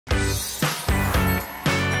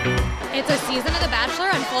It's a season of The Bachelor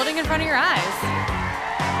unfolding in front of your eyes.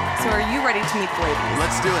 So are you ready to meet the ladies?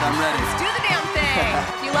 Let's do it, I'm ready. Let's do the damn thing.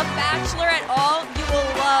 If you love Bachelor at all, you will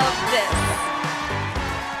love this.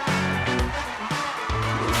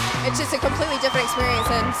 It's just a completely different experience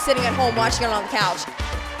than sitting at home watching it on the couch.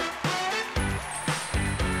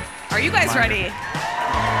 Are you guys ready?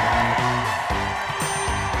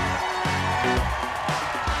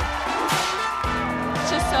 It's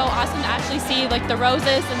just so awesome to actually see like the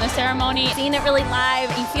roses and the ceremony. Seeing it really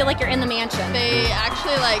live, you feel like you're in the mansion. They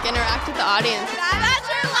actually like interact with the audience.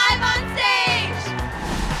 Bachelor live on